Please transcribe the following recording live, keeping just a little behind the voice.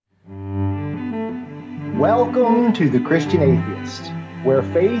Welcome to The Christian Atheist, where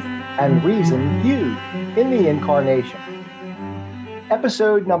faith and reason feud in the incarnation.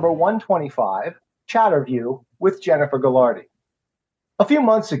 Episode number 125, Chatterview with Jennifer Galardi. A few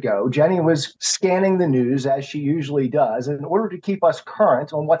months ago, Jenny was scanning the news as she usually does in order to keep us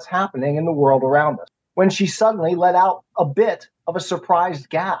current on what's happening in the world around us, when she suddenly let out a bit of a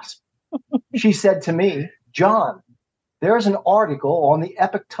surprised gasp. She said to me, "John, there's an article on the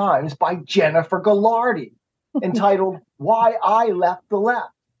Epoch Times by Jennifer Galardi entitled, 'Why I Left the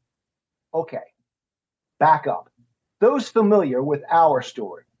Left.'" Okay, back up. Those familiar with our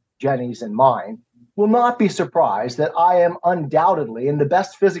story, Jenny's and mine, will not be surprised that I am undoubtedly in the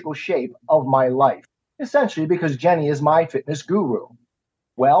best physical shape of my life, essentially because Jenny is my fitness guru.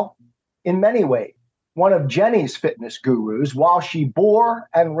 Well, in many ways, one of Jenny's fitness gurus, while she bore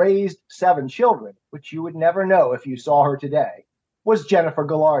and raised 7 children, which you would never know if you saw her today, was Jennifer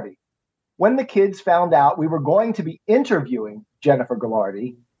Galardi. When the kids found out we were going to be interviewing Jennifer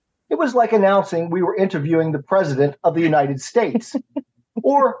Galardi, it was like announcing we were interviewing the President of the United States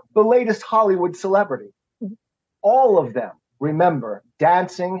or the latest Hollywood celebrity. All of them remember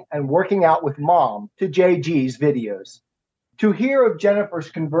dancing and working out with Mom to JG's videos. To hear of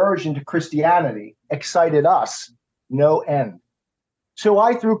Jennifer's conversion to Christianity excited us no end. So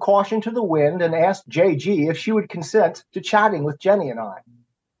I threw caution to the wind and asked JG if she would consent to chatting with Jenny and I.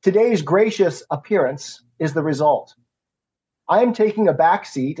 Today's gracious appearance is the result. I am taking a back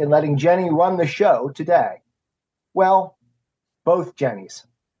seat and letting Jenny run the show today. Well, both Jennys.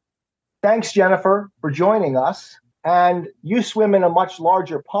 Thanks, Jennifer, for joining us. And you swim in a much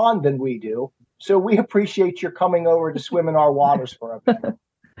larger pond than we do, so we appreciate your coming over to swim in our waters for a bit.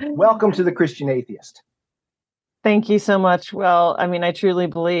 Welcome to The Christian Atheist. Thank you so much. Well, I truly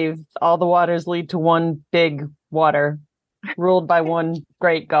believe all the waters lead to one big water, ruled by one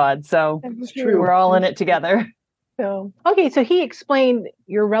great God. So we're all in it together. So he explained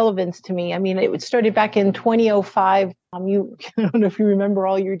your relevance to me. It started back in 2005. I don't know if you remember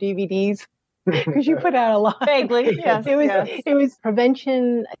all your DVDs, because you put out a lot. Vaguely, yes. It was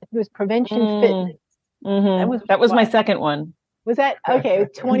prevention. It was prevention fitness. Mm-hmm. That was my second one. Was that okay?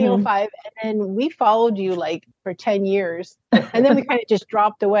 2005, and then we followed you like for 10 years, and then we kind of just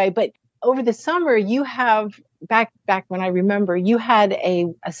dropped away. But over the summer, you have back when I remember, you had a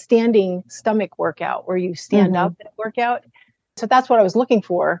standing stomach workout where you stand up and work out. So that's what I was looking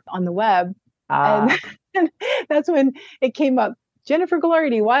for on the web, and that's when it came up. Jennifer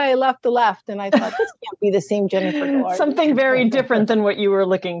Galardi, Why I Left the Left. And I thought, this can't be the same Jennifer Galardi. Something very different than what you were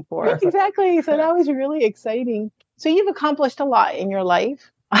looking for. Exactly. So that was really exciting. So you've accomplished a lot in your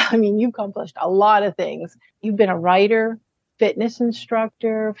life. You've accomplished a lot of things. You've been a writer, fitness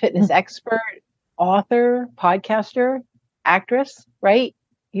instructor, fitness expert, author, podcaster, actress, right?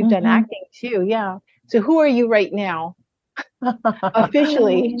 You've done acting too. Yeah. So who are you right now?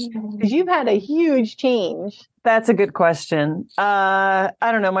 Officially, because you've had a huge change. That's a good question. I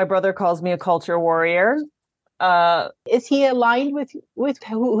don't know. My brother calls me a culture warrior. Is he aligned with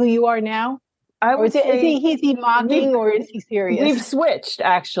who you are now? I would say, is he mocking or is he serious? We've switched,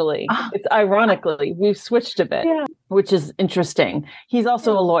 actually. It's ironically, we've switched a bit, which is interesting. He's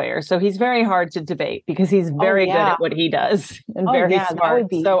also a lawyer, so he's very hard to debate because he's very good at what he does and very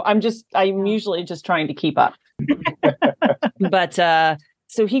smart. So I'm usually just trying to keep up. But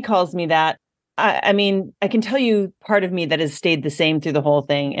so he calls me that. I can tell you part of me that has stayed the same through the whole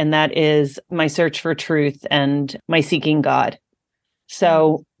thing, and that is my search for truth and my seeking God.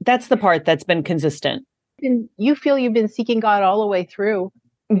 So that's the part that's been consistent. And you feel you've been seeking God all the way through?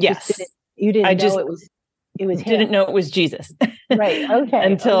 Yes. You didn't know it was him. Didn't know it was Jesus. Right. Okay.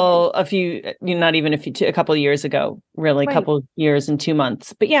 Until a couple of years ago, really, a couple of years and 2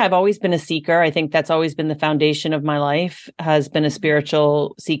 months. But yeah, I've always been a seeker. I think that's always been the foundation of my life, has been a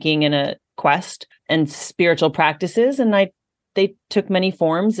spiritual seeking and a quest and spiritual practices. And they took many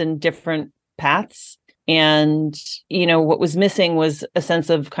forms and different paths. And, what was missing was a sense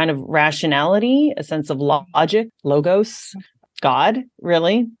of kind of rationality, a sense of logic, logos, God,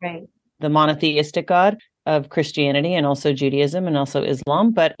 really, right. The monotheistic God of Christianity and also Judaism and also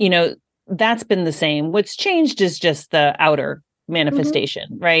Islam. But, that's been the same. What's changed is just the outer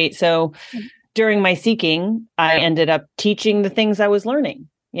manifestation, right? So during my seeking, I ended up teaching the things I was learning.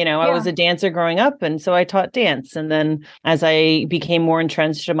 I was a dancer growing up, and so I taught dance. And then as I became more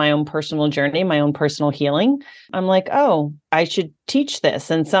entrenched in my own personal journey, my own personal healing, I'm like, oh, I should teach this.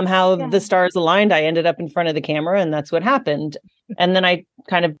 And somehow the stars aligned. I ended up in front of the camera, and that's what happened. And then I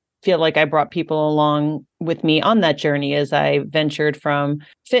kind of feel like I brought people along with me on that journey as I ventured from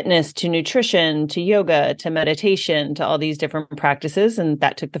fitness to nutrition to yoga to meditation to all these different practices. And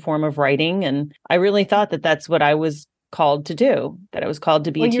that took the form of writing. And I really thought that that's what I was called to do, that I was called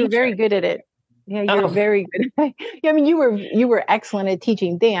to be a teacher. You're very good at it. Yeah, you're very good. Yeah, I mean, you were excellent at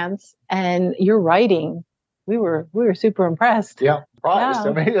teaching dance, and your writing. We were super impressed. Yeah, surprised.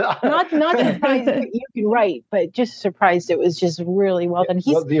 Yeah. I mean, not surprised that you can write, but just surprised it was just really well done.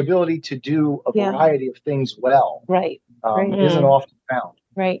 Well, the ability to do a variety of things well, right, isn't often found.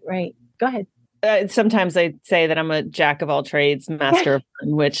 Right. Go ahead. Sometimes I say that I'm a jack of all trades, master of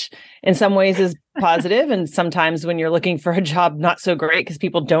none, which in some ways is positive. And sometimes when you're looking for a job, not so great because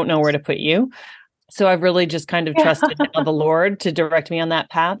people don't know where to put you. So I've really just kind of trusted the Lord to direct me on that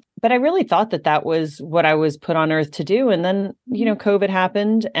path. But I really thought that that was what I was put on earth to do. And then, COVID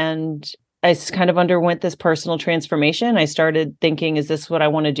happened and I kind of underwent this personal transformation. I started thinking, is this what I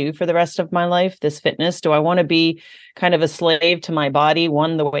want to do for the rest of my life? This fitness? Do I want to be kind of a slave to my body?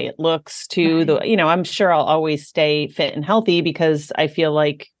 One, the way it looks, two, I'm sure I'll always stay fit and healthy because I feel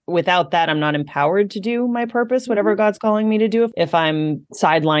like without that, I'm not empowered to do my purpose, whatever God's calling me to do. If I'm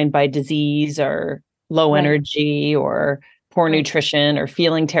sidelined by disease or low energy or poor nutrition or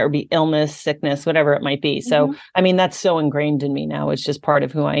feeling terrible, illness, sickness, whatever it might be. So, I mean, that's so ingrained in me now. It's just part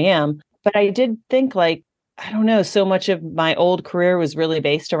of who I am. But I did think so much of my old career was really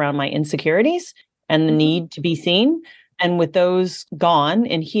based around my insecurities and the need to be seen. And with those gone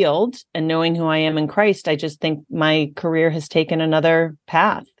and healed and knowing who I am in Christ, I just think my career has taken another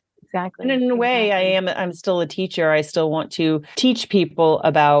path. Exactly. And in a way, I'm still a teacher. I still want to teach people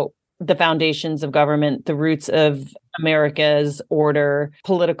about the foundations of government, the roots of America's order,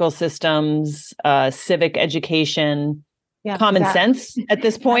 political systems, civic education, common sense at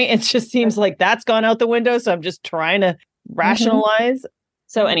this point. It just seems like that's gone out the window. So I'm just trying to rationalize.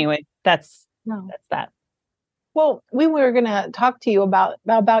 So anyway, that's that. Well, we were going to talk to you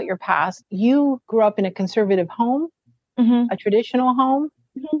about your past. You grew up in a conservative home, a traditional home,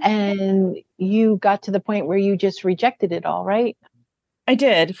 and you got to the point where you just rejected it all, right? I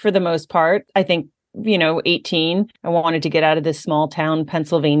did for the most part. I think, 18, I wanted to get out of this small town,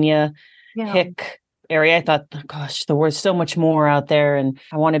 Pennsylvania, hick area. I thought, gosh, there was so much more out there and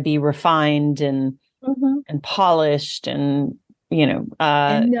I want to be refined and polished and,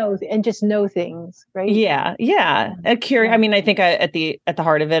 and just know things, right? Yeah. I mean, I think at the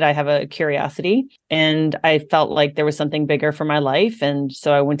heart of it, I have a curiosity and I felt like there was something bigger for my life. And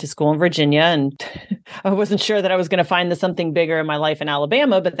so I went to school in Virginia and I wasn't sure that I was going to find the something bigger in my life in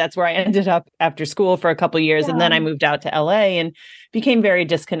Alabama, but that's where I ended up after school for a couple of years. And then I moved out to LA and became very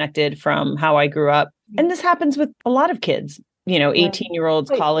disconnected from how I grew up. And this happens with a lot of kids, 18-year-olds,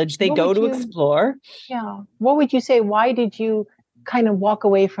 college, they go to explore. Yeah. What would you say? Why did you kind of walk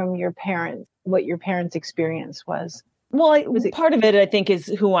away from your parents, what your parents' experience was? Well, part of it, I think, is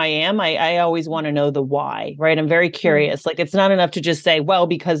who I am. I always want to know the why, right? I'm very curious. Like, it's not enough to just say, well,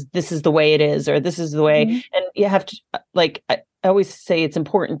 because this is the way it is, or this is the way. And you have to, I always say it's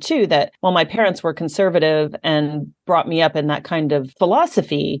important, too, that while my parents were conservative and brought me up in that kind of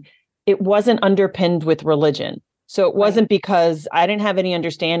philosophy, it wasn't underpinned with religion. So it wasn't because I didn't have any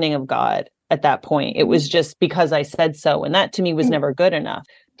understanding of God at that point. It was just because I said so. And that to me was never good enough.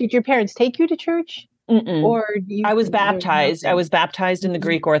 Did your parents take you to church? Or I was baptized. I was baptized in the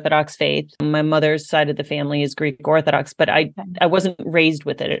Greek Orthodox faith. My mother's side of the family is Greek Orthodox, but I wasn't raised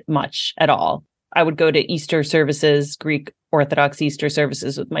with it much at all. I would go to Easter services, Greek Orthodox Easter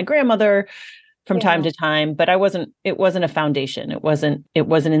services with my grandmother from time to time, but it wasn't a foundation. It wasn't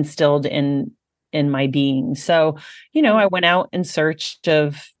instilled in my being. So, I went out in search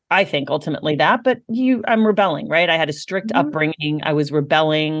of, I think ultimately that, but I'm rebelling, right? I had a strict upbringing. I was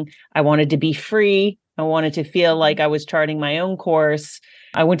rebelling. I wanted to be free. I wanted to feel like I was charting my own course.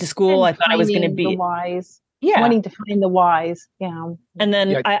 I went to school. I thought I was going to be the wise. Yeah. Wanting to find the wise. Yeah. And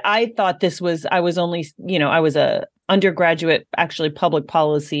then I thought I was only, I was a undergraduate, actually public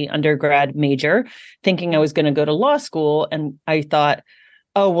policy undergrad major, thinking I was going to go to law school. And I thought,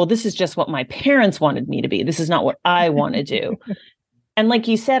 oh, well, this is just what my parents wanted me to be. This is not what I want to do. And like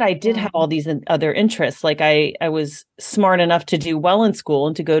you said, I did have all these other interests. Like I was smart enough to do well in school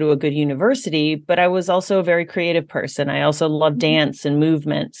and to go to a good university, but I was also a very creative person. I also loved dance and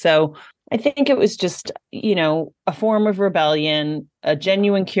movement. So I think it was just, a form of rebellion, a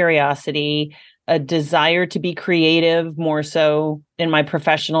genuine curiosity, a desire to be creative more so in my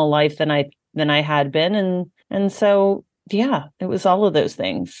professional life than I had been. And so, yeah, it was all of those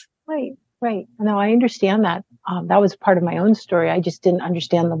things. Right. No, I understand that. That was part of my own story. I just didn't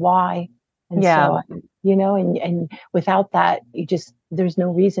understand the why. And so and without that, there's no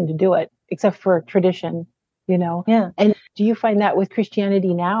reason to do it except for tradition, Yeah. And do you find that with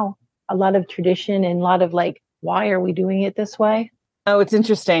Christianity now, a lot of tradition and a lot of like, why are we doing it this way? Oh, it's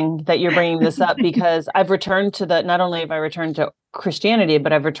interesting that you're bringing this up because I've returned not only have I returned to Christianity,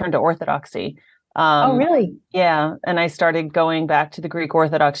 but I've returned to Orthodoxy. Oh, really? Yeah. And I started going back to the Greek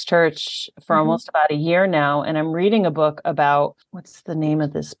Orthodox Church for almost about a year now. And I'm reading a book about, what's the name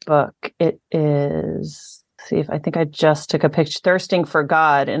of this book? It is, I think I just took a picture, Thirsting for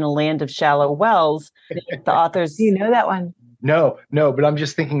God in a Land of Shallow Wells. The author's... Do you know that one? No, but I'm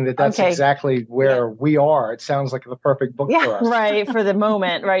just thinking that's exactly where we are. It sounds like the perfect book for us. Right, for the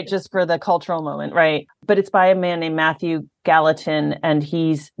moment, right, just for the cultural moment, right. But it's by a man named Matthew Gallatin, and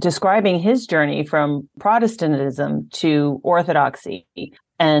he's describing his journey from Protestantism to Orthodoxy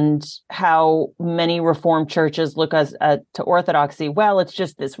and how many Reformed churches look to Orthodoxy. Well, it's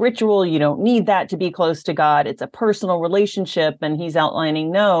just this ritual. You don't need that to be close to God. It's a personal relationship. And he's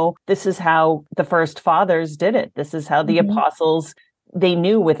outlining, no, this is how the first fathers did it. This is how the apostles, they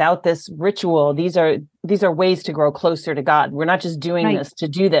knew without this ritual, these are ways to grow closer to God. We're not just doing this to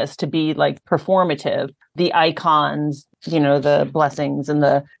do this, to be like performative, the icons, the blessings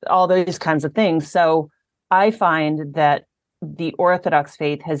and all those kinds of things. So I find that the Orthodox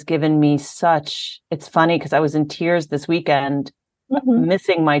faith has given me it's funny because I was in tears this weekend,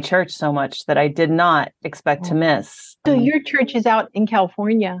 missing my church so much that I did not expect to miss. So your church is out in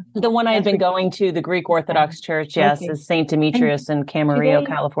California? The one I had been going to, the Greek Orthodox Church, yes, is St. Demetrius in Camarillo,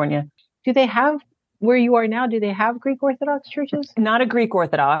 California. Do they have, where you are now, do they have Greek Orthodox churches? Not a Greek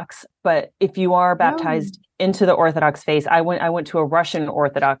Orthodox, but if you are baptized into the Orthodox faith, I went to a Russian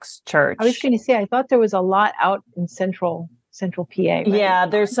Orthodox church. I was going to say, I thought there was a lot out in Central PA. Right? Yeah,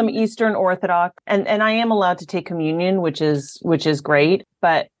 there's some Eastern Orthodox, and I am allowed to take communion, which is great.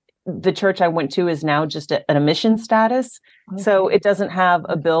 But the church I went to is now just at a mission status, so it doesn't have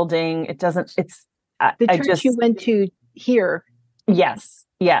a building. It doesn't. It's the church you went to here. Yes.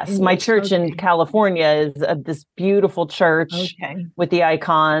 My church in California is this beautiful church with the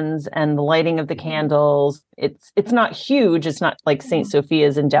icons and the lighting of the candles. It's not huge. It's not like St.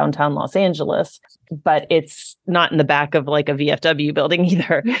 Sophia's in downtown Los Angeles, but it's not in the back of like a VFW building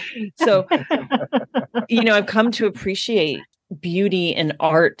either. So, I've come to appreciate beauty and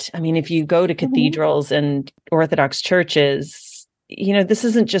art. I mean, if you go to cathedrals and Orthodox churches, this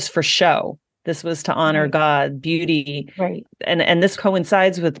isn't just for show. This was to honor God, beauty. Right. And this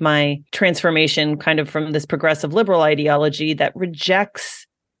coincides with my transformation kind of from this progressive liberal ideology that rejects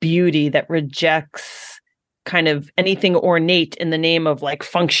beauty, that rejects kind of anything ornate in the name of like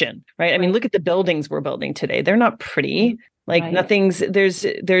function, right? I mean, look at the buildings we're building today. They're not pretty. Like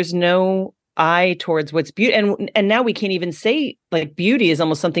there's no eye towards what's beauty. And now we can't even say like beauty is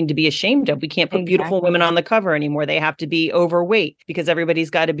almost something to be ashamed of. We can't put beautiful women on the cover anymore. They have to be overweight because everybody's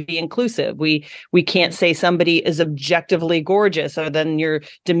got to be inclusive. We can't say somebody is objectively gorgeous, or then you're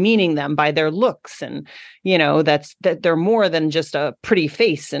demeaning them by their looks. And, that they're more than just a pretty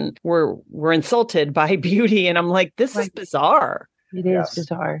face, and we're insulted by beauty. And I'm like, this is bizarre. It is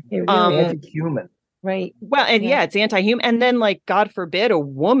bizarre. It really is anti-human. Right. Well, and it's anti-human. And then like, God forbid, a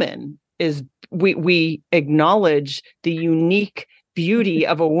woman is we acknowledge the unique beauty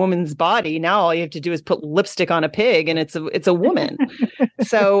of a woman's body. Now all you have to do is put lipstick on a pig and it's a woman.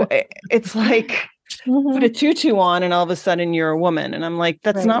 So it's like put a tutu on and all of a sudden you're a woman. And I'm like,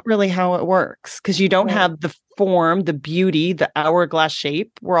 that's not really how it works, because you don't have the form, the beauty, the hourglass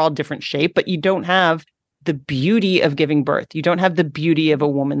shape. We're all different shape, but you don't have the beauty of giving birth. You don't have the beauty of a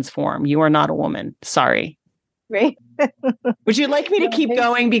woman's form. You are not a woman. Sorry. Right. Would you like me to keep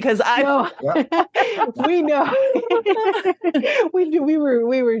going? Because we know.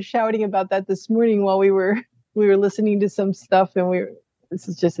 we were shouting about that this morning while we were listening to some stuff, and this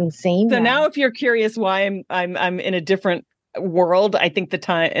is just insane. So now if you're curious why I'm in a different world, I think the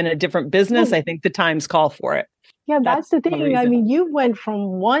time in a different business, I think the times call for it. Yeah, that's the thing. I mean, you went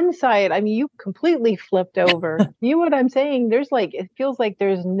from one side. I mean, you completely flipped over. You know what I'm saying? It feels like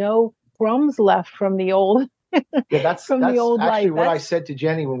there's no crumbs left from the old. That's the old actually life. What I said to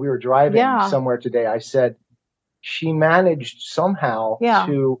Jenny when we were driving somewhere today. I said she managed somehow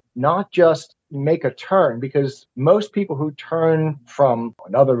to not just make a turn, because most people who turn from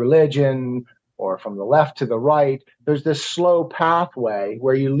another religion or from the left to the right, there's this slow pathway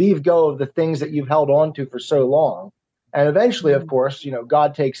where you leave go of the things that you've held on to for so long. And eventually, of course,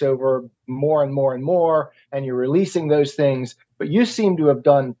 God takes over more and more and more, and you're releasing those things. But you seem to have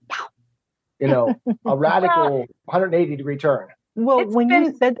done a radical 180-degree turn. Well,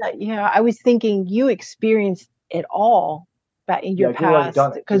 you said that, I was thinking you experienced it all. in your past,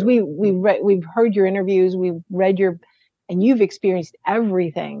 because we've heard your interviews, we've read and you've experienced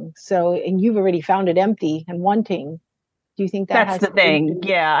everything. So, and you've already found it empty and wanting. Do you think that's the thing?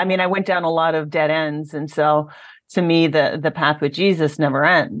 Yeah. I mean, I went down a lot of dead ends. And so to me, the path with Jesus never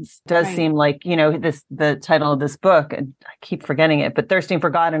ends. It does seem like, the title of this book, and I keep forgetting it, but Thirsting for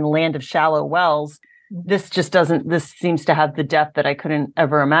God in a Land of Shallow Wells. This seems to have the depth that I couldn't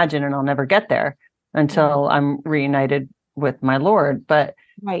ever imagine. And I'll never get there until I'm reunited with my Lord. But,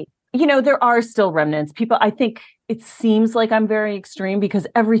 there are still remnants. People, I think it seems like I'm very extreme because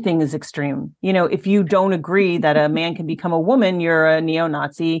everything is extreme. If you don't agree that a man can become a woman, you're a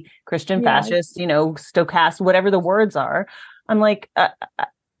neo-Nazi, Christian fascist, stochast, whatever the words are. I'm like,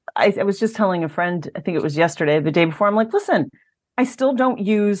 I was just telling a friend, I think it was yesterday, the day before, I'm like, listen, I still don't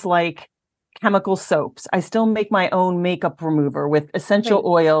use like chemical soaps. I still make my own makeup remover with essential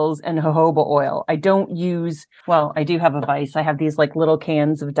oils and jojoba oil. I don't use, I do have a vice. I have these like little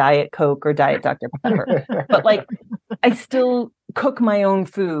cans of Diet Coke or Diet Dr. Pepper, but like I still cook my own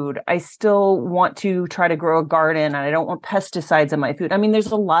food. I still want to try to grow a garden and I don't want pesticides in my food. I mean,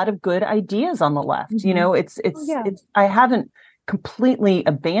 there's a lot of good ideas on the left. I haven't completely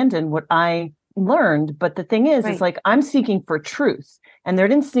abandoned what I learned, but the thing is, it's like I'm seeking for truth. And there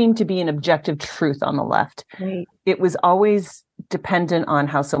didn't seem to be an objective truth on the left. It was always dependent on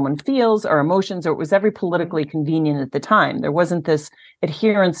how someone feels or emotions, or it was very politically convenient at the time. There wasn't this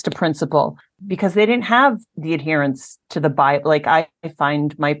adherence to principle because they didn't have the adherence to the Bible. Like I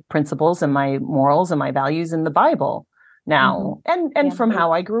find my principles and my morals and my values in the Bible now, and from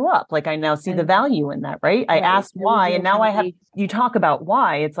how I grew up. Like I now see the value in that, right? I asked why, and now you talk about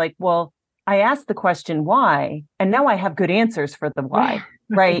why. It's like, well, I asked the question why, and now I have good answers for the why,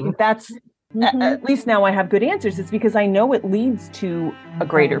 right? That's at least now I have good answers. It's because I know it leads to a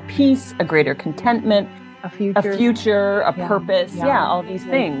greater peace, a greater contentment, a future, a purpose. Yeah, all these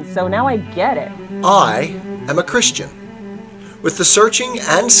things. So now I get it. I am a Christian with the searching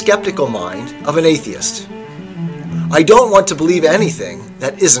and skeptical mind of an atheist. I don't want to believe anything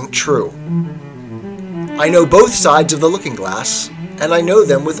that isn't true. I know both sides of the looking glass, and I know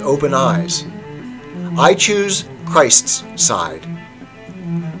them with open eyes. I choose Christ's side.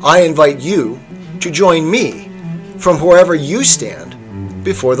 I invite you to join me from wherever you stand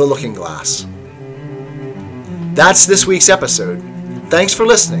before the looking glass. That's this week's episode. Thanks for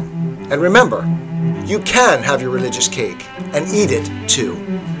listening. And remember, you can have your religious cake and eat it too.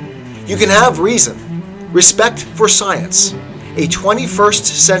 You can have reason, respect for science, a 21st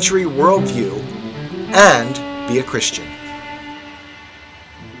century worldview, and be a Christian.